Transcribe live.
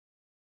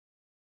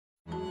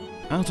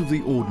Out of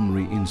the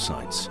Ordinary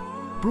Insights,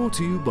 brought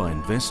to you by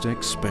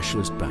Investec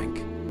Specialist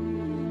Bank.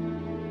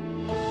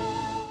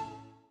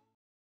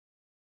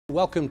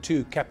 Welcome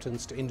to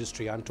Captains to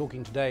Industry. I'm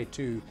talking today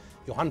to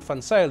Johan van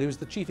Zyl, who's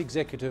the Chief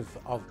Executive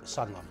of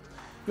Sanlam.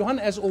 Johan,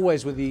 as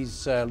always with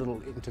these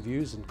little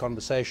interviews and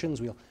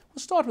conversations, we'll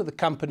start with the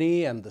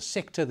company and the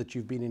sector that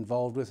you've been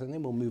involved with, and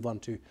then we'll move on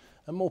to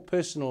a more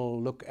personal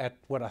look at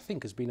what I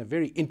think has been a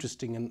very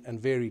interesting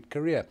and varied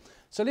career.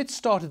 So let's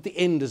start at the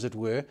end, as it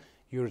were.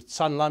 You're at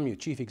Sanlam, you're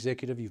Chief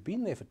Executive, you've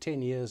been there for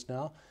 10 years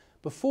now.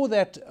 Before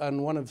that,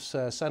 on one of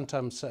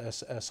Sanlam's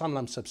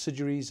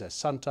subsidiaries,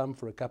 Santam,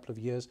 for a couple of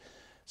years.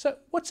 So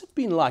what's it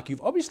been like?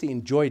 You've obviously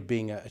enjoyed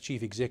being a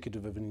Chief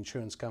Executive of an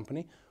insurance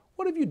company.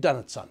 What have you done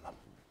at Sanlam?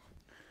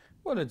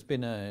 Well, it's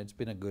been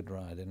a good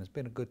ride, and it's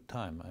been a good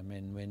time. I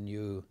mean, when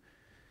you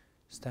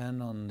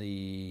stand on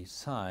the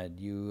side,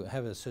 you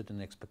have a certain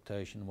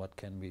expectation what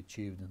can be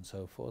achieved and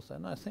so forth.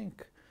 And I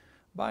think,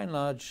 by and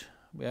large,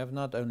 we have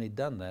not only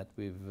done that,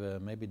 we've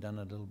maybe done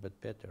a little bit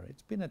better.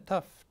 It's been a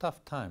tough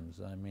times.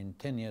 I mean,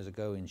 10 years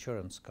ago,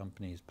 insurance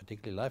companies,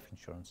 particularly life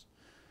insurance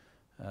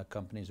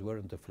companies,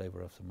 weren't the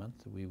flavor of the month.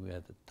 We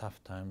had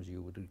tough times.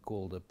 You would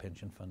recall the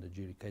pension fund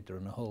adjudicator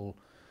and a whole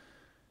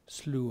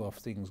slew of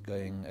things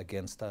going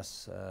against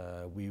us.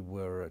 We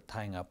were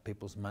tying up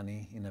people's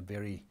money in a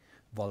very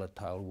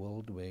volatile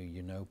world where,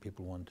 you know,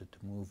 people wanted to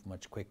move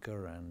much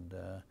quicker,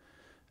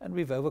 and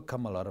we've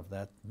overcome a lot of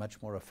that,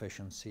 much more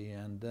efficiency,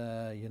 and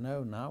you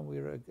know, now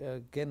we're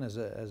again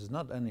as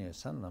not only a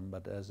Sanlam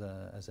but as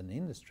an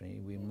industry,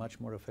 we're much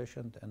more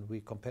efficient and we're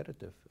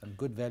competitive and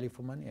good value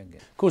for money again.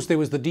 Of course, there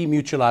was the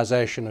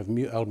demutualisation of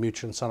Old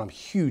Mutual and Sanlam,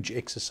 huge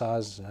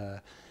exercise,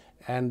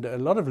 and a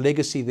lot of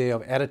legacy there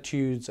of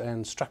attitudes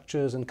and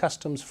structures and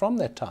customs from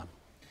that time.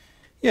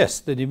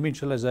 Yes, the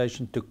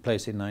demutualisation took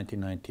place in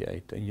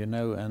 1998, and you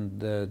know,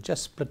 and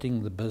just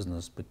splitting the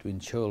business between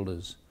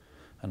shareholders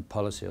and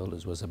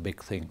policyholders was a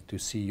big thing. To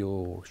see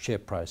your share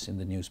price in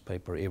the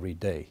newspaper every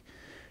day,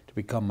 to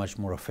become much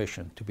more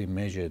efficient, to be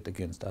measured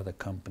against other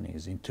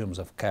companies in terms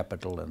of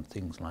capital and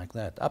things like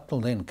that. Up till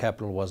then,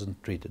 capital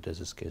wasn't treated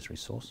as a scarce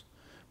resource.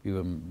 We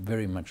were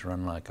very much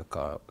run like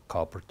a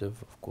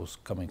cooperative. Of course,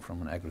 coming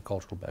from an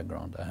agricultural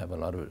background, I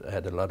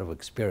had a lot of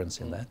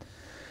experience in that.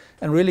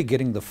 And really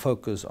getting the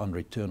focus on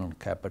return on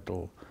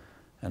capital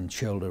and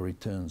shareholder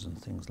returns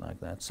and things like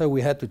that. So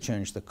we had to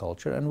change the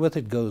culture, and with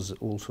it goes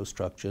also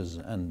structures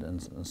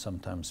and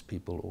sometimes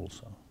people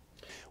also.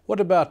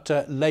 What about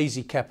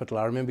lazy capital?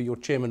 I remember your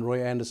chairman,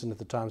 Roy Anderson, at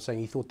the time saying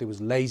he thought there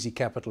was lazy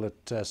capital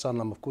at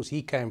Sanlam. Of course,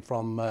 he came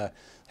from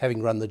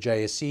having run the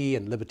JSE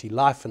and Liberty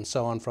Life and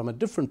so on, from a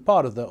different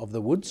part of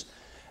the woods.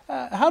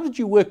 How did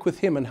you work with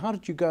him, and how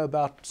did you go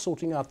about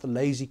sorting out the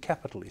lazy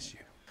capital issue?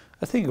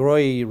 I think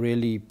Roy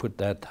really put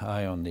that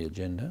high on the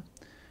agenda.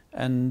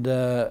 And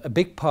a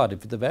big part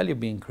of the value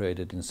being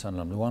created in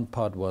Sanlam, the one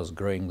part was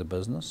growing the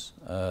business.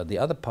 The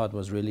other part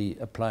was really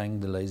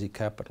applying the lazy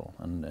capital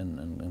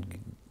and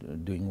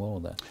doing well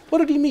with that. What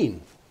did he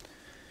mean?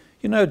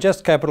 You know,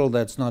 just capital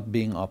that's not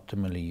being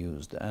optimally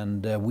used.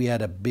 And we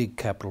had a big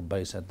capital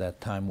base at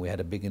that time. We had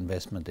a big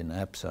investment in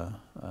ABSA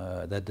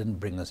that didn't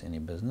bring us any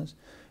business.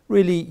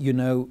 Really, you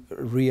know,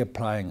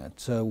 reapplying it.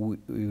 So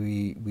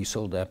we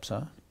sold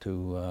ABSA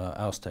to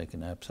our stake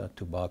in ABSA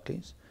to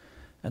Barclays,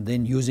 and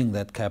then using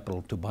that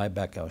capital to buy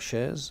back our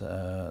shares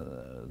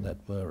that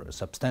were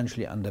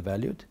substantially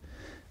undervalued.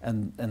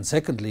 And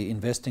secondly,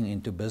 investing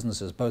into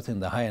businesses both in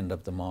the high end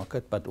of the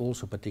market, but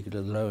also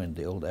particularly low end,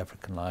 the old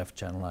African Life,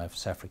 Channel Life,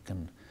 South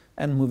African,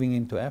 and moving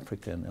into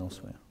Africa and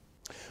elsewhere.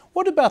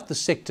 What about the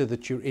sector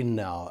that you're in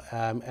now?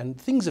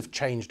 And things have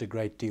changed a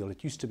great deal.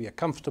 It used to be a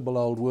comfortable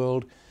old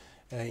world.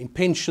 In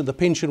the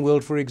pension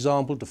world, for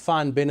example,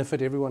 defined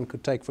benefit, everyone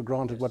could take for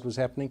granted what was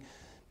happening.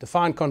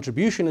 Defined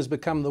contribution has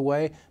become the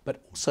way,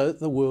 but also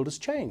the world has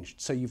changed.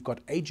 So you've got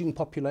aging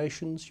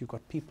populations, you've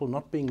got people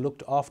not being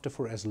looked after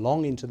for as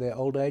long into their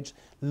old age,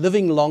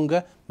 living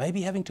longer,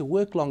 maybe having to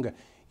work longer.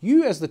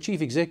 You, as the Chief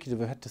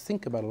Executive, have had to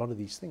think about a lot of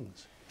these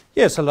things.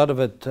 Yes, a lot of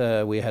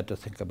it we had to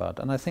think about.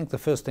 And I think the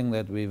first thing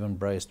that we've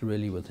embraced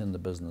really within the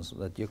business,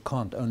 that you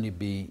can't only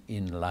be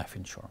in life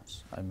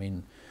insurance. I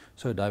mean,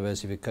 so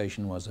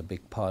diversification was a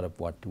big part of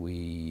what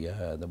we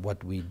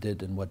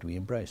did and what we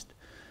embraced.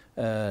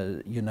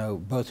 You know,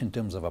 both in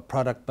terms of a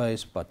product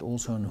base, but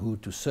also in who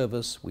to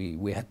service.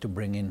 We had to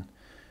bring in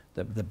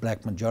the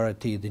black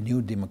majority, the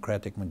new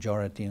democratic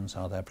majority in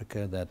South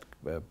Africa that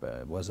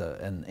was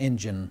an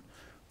engine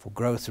for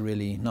growth,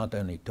 really, not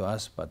only to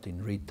us, but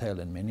in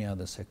retail and many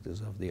other sectors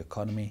of the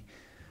economy,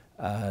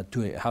 how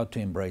to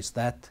embrace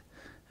that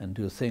and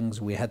do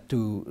things. We had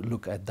to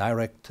look at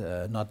direct,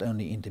 not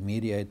only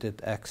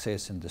intermediated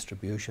access and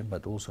distribution,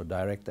 but also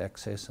direct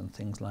access and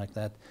things like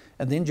that.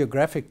 And then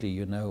geographically,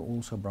 you know,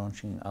 also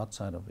branching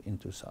outside of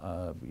into,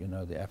 you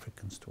know, the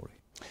African story.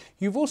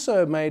 You've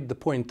also made the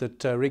point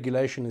that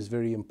regulation is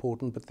very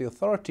important, but the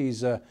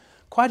authorities are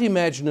quite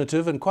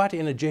imaginative and quite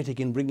energetic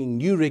in bringing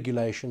new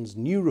regulations,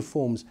 new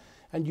reforms.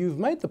 And you've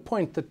made the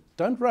point that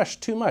don't rush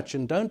too much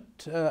and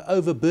don't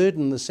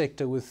overburden the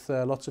sector with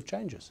lots of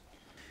changes.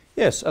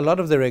 Yes, a lot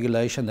of the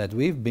regulation that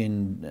we've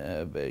been,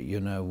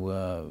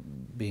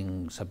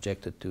 being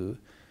subjected to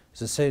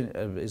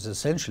is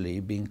essentially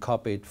being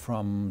copied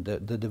from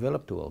the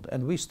developed world,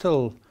 and we're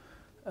still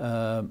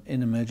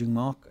in emerging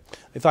markets.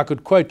 If I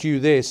could quote you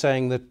there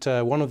saying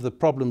that one of the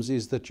problems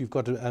is that you've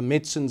got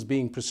medicines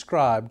being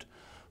prescribed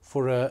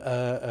for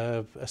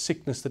a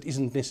sickness that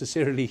isn't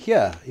necessarily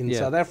here in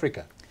South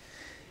Africa.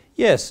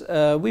 Yes,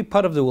 we're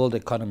part of the world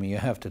economy. You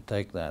have to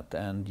take that,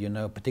 and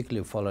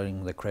particularly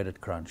following the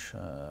credit crunch,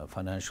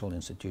 financial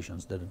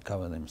institutions didn't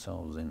cover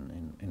themselves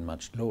in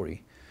much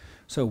glory.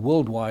 So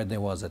worldwide there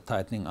was a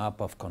tightening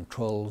up of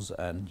controls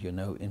and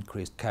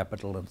increased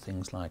capital and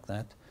things like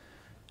that.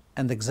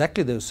 And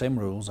exactly those same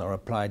rules are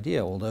applied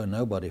here, although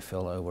nobody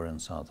fell over in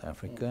South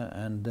Africa.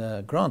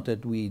 And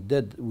granted, we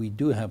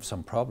do have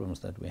some problems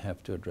that we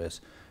have to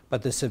address,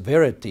 but the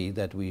severity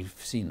that we've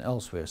seen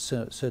elsewhere,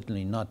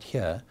 certainly not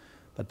here.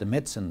 But the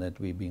medicine that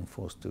we're being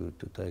forced to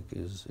take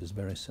is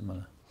very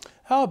similar.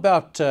 How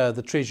about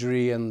the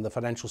Treasury and the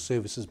Financial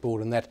Services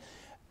Board and that?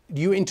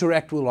 Do you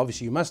interact with,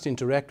 obviously you must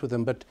interact with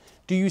them, but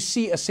do you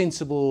see a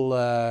sensible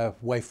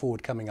way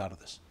forward coming out of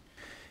this?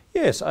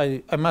 Yes,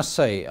 I must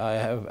say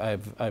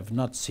I've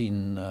not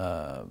seen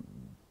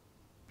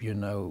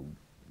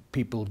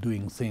people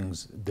doing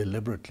things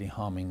deliberately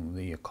harming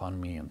the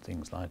economy and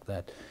things like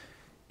that.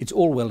 It's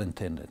all well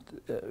intended.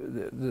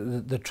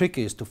 The trick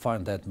is to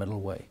find that middle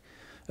way.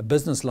 A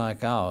business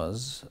like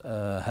ours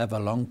have a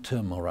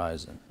long-term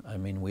horizon. I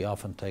mean, we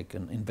often take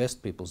and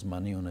invest people's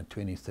money on a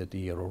 20,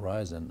 30-year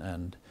horizon,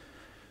 and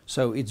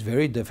so it's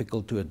very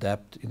difficult to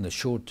adapt in the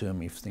short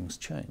term if things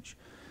change.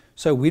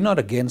 So we're not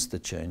against the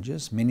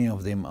changes. Many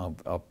of them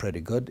are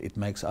pretty good. It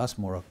makes us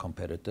more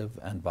competitive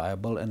and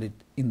viable, and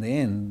in the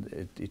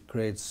end, it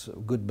creates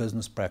good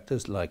business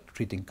practice, like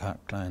treating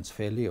clients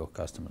fairly or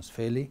customers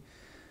fairly.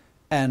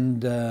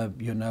 And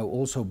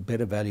also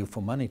better value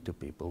for money to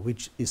people,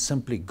 which is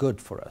simply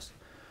good for us.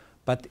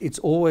 But it's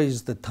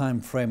always the time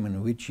frame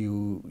in which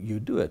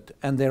you do it,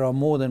 and there are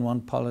more than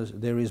one policy.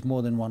 There is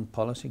more than one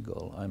policy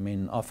goal. I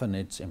mean, often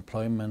it's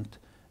employment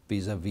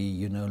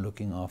vis-a-vis,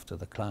 looking after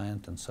the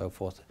client and so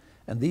forth.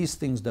 And these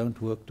things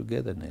don't work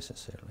together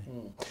necessarily.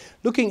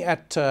 Looking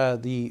at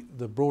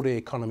the broader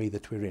economy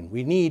that we're in,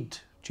 we need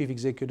chief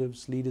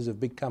executives, leaders of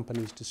big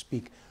companies to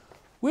speak.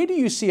 Where do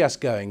you see us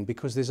going?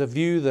 Because there's a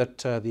view that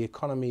the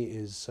economy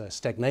is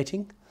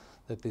stagnating,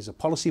 that there's a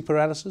policy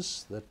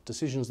paralysis, that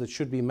decisions that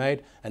should be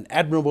made, an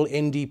admirable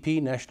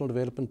NDP, National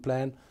Development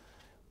Plan,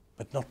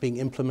 but not being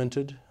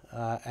implemented,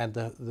 and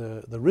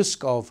the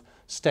risk of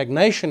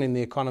stagnation in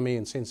the economy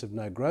in sense of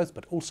no growth,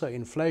 but also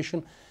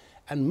inflation,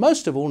 and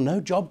most of all, no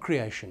job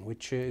creation,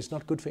 which is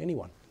not good for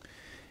anyone.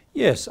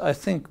 Yes, I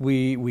think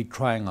we're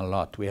trying a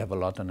lot. We have a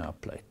lot on our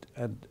plate.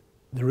 And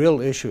the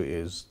real issue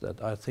is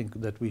that I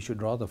think that we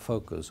should rather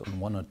focus on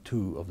one or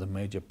two of the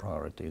major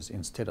priorities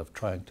instead of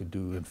trying to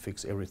do and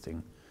fix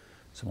everything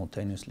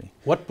simultaneously.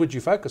 What would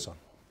you focus on?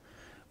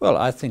 Well,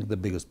 I think the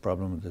biggest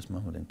problem at this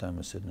moment in time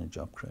is certainly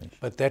job creation.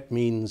 But that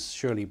means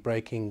surely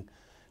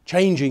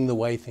changing the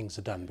way things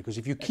are done. Because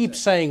if you keep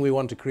saying we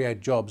want to create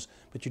jobs,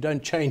 but you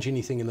don't change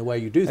anything in the way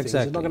you do things,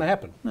 it's not going to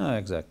happen. No,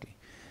 exactly.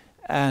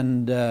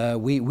 And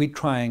we're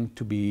trying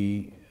to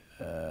be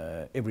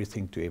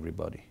everything to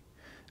everybody.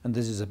 And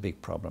this is a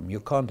big problem. You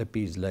can't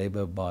appease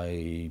labor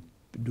by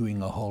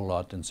doing a whole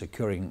lot and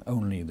securing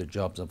only the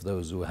jobs of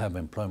those who have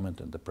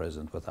employment at the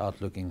present without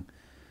looking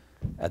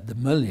at the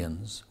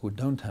millions who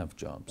don't have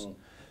jobs.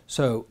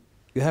 So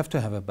you have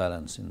to have a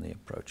balance in the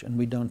approach, and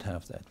we don't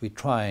have that. We're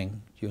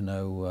trying,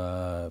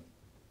 to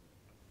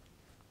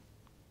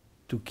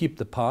keep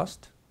the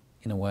past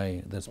in a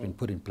way that's been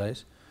put in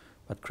place,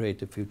 but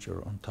create a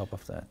future on top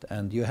of that.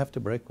 And you have to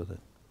break with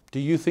it.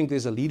 Do you think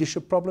there's a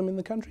leadership problem in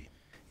the country?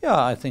 Yeah,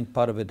 I think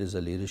part of it is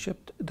a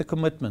leadership, the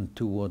commitment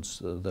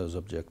towards those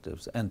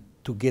objectives, and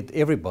to get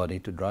everybody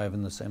to drive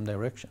in the same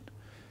direction.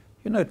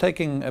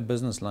 Taking a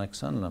business like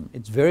Sanlam,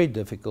 it's very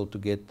difficult to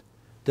get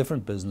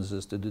different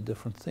businesses to do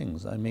different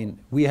things. I mean,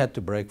 we had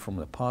to break from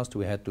the past,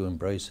 we had to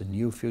embrace a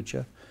new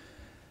future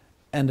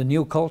and a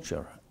new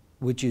culture,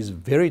 which is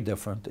very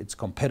different. It's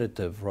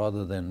competitive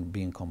rather than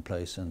being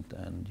complacent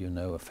and,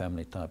 a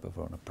family type of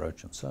an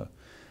approach and so.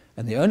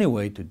 And the only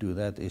way to do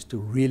that is to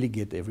really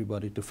get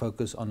everybody to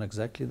focus on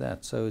exactly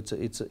that. So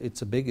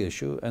it's a big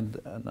issue, and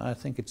I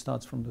think it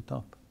starts from the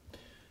top.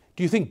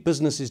 Do you think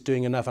business is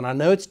doing enough? And I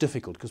know it's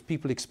difficult because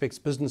people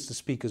expect business to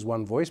speak as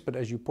one voice, but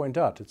as you point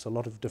out, it's a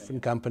lot of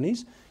different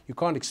companies. You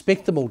can't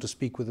expect them all to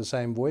speak with the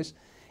same voice.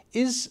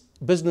 Is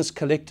business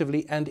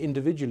collectively and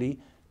individually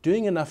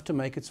doing enough to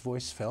make its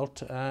voice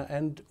felt?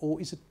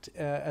 Or is it,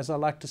 as I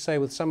like to say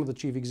with some of the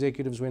chief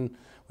executives, when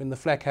the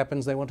flack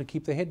happens, they want to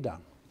keep their head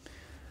down?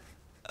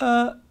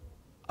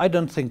 I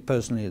don't think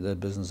personally that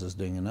business is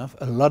doing enough.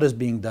 A lot is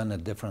being done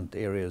at different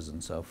areas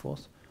and so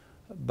forth,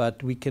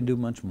 but we can do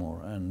much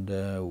more. And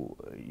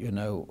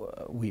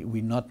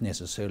we're not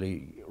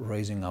necessarily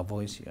raising our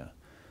voice here.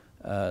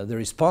 The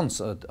response,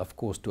 of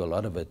course, to a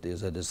lot of it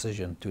is a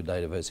decision to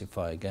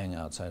diversify, going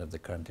outside of the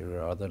country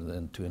rather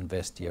than to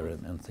invest here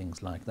and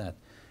things like that.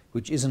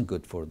 which isn't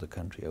good for the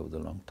country over the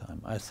long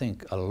time. I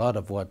think a lot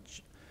of what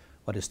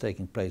is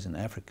taking place in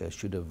Africa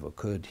should have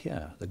occurred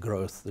here, the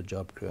growth, the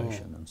job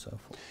creation and so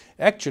forth.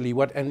 Actually,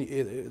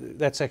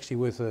 that's actually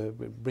worth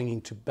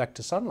bringing back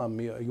to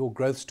Sanlam, your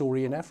growth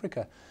story in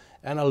Africa.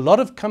 And a lot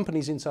of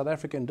companies in South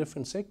Africa in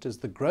different sectors,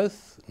 the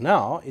growth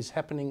now is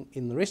happening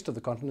in the rest of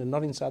the continent,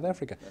 not in South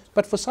Africa.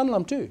 But for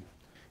Sanlam too.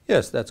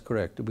 Yes, that's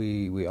correct.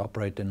 We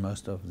operate in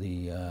most of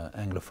the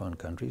Anglophone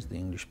countries, the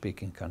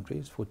English-speaking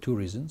countries, for two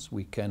reasons.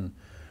 We can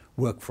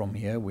work from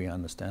here, we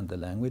understand the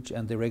language,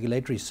 and the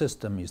regulatory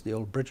system is the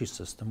old British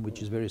system,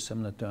 which is very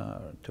similar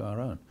to our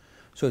own.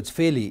 So it's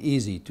fairly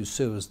easy to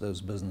service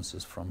those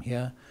businesses from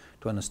here,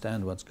 to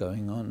understand what's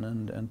going on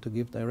and to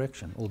give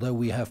direction, although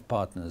we have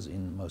partners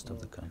in most of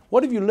the country.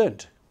 What have you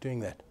learnt doing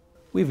that?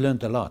 We've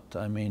learned a lot.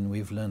 I mean,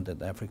 we've learned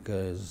that Africa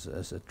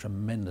has a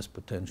tremendous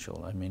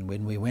potential. I mean,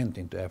 when we went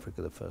into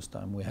Africa the first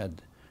time, we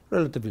had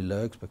relatively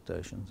low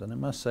expectations, and I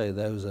must say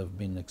those have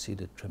been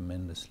exceeded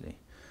tremendously.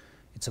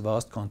 It's a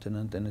vast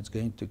continent, and it's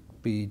going to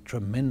be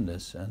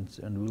tremendous, and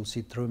we'll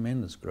see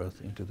tremendous growth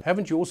into the...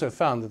 Haven't you also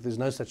found that there's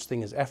no such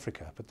thing as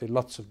Africa, but there are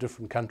lots of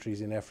different countries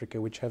in Africa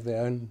which have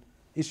their own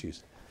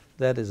issues?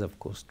 That is, of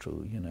course,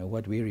 true. You know,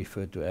 what we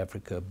refer to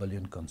Africa, 1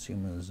 billion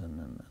consumers,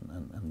 and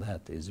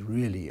that is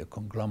really a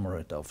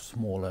conglomerate of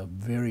smaller,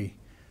 very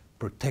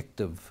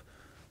protective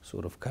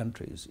sort of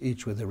countries,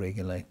 each with a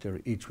regulator,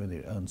 each with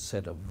their own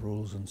set of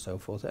rules and so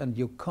forth. And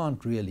you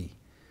can't really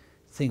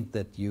think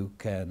that you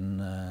can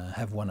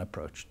have one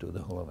approach to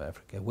the whole of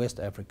Africa. West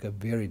Africa,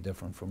 very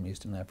different from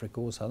Eastern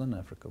Africa or Southern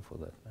Africa for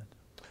that matter.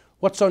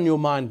 What's on your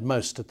mind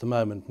most at the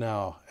moment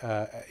now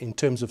in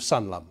terms of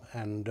Sanlam?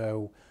 And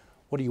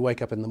what do you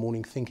wake up in the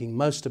morning thinking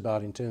most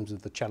about in terms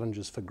of the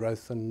challenges for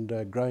growth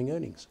and growing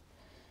earnings?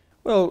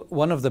 Well,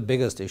 one of the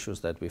biggest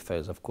issues that we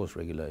face, of course,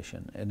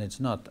 regulation. And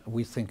it's not,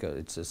 we think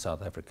it's a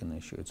South African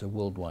issue. It's a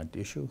worldwide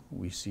issue.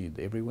 We see it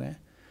everywhere.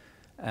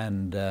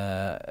 And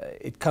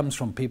it comes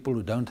from people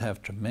who don't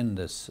have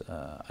tremendous,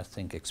 I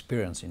think,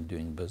 experience in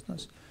doing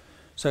business.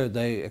 So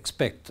they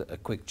expect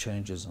quick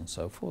changes and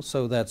so forth.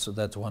 So that's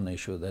one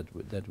issue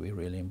that we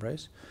really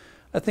embrace.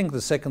 I think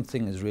the second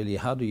thing is really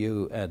how do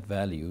you add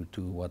value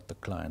to what the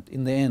client...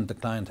 In the end, the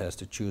client has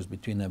to choose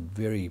between a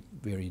very,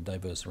 very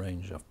diverse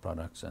range of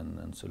products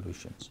and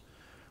solutions,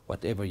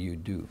 whatever you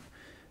do.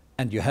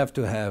 And you have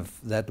to have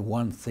that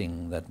one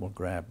thing that will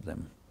grab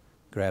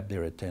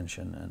their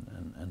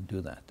attention and do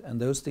that. And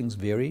those things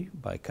vary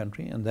by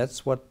country, and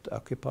that's what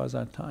occupies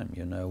our time,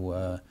 you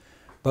know,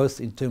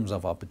 both in terms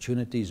of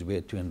opportunities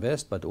where to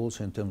invest, but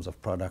also in terms of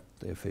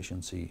product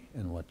efficiency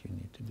and what you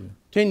need to do.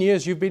 10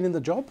 years you've been in the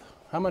job.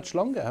 How much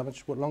longer?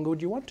 What longer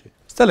would you want to?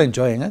 Still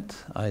enjoying it.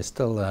 I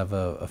still have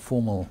a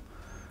formal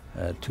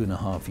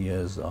 2.5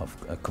 years of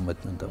a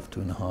commitment of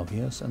 2.5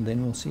 years, and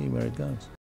then we'll see where it goes.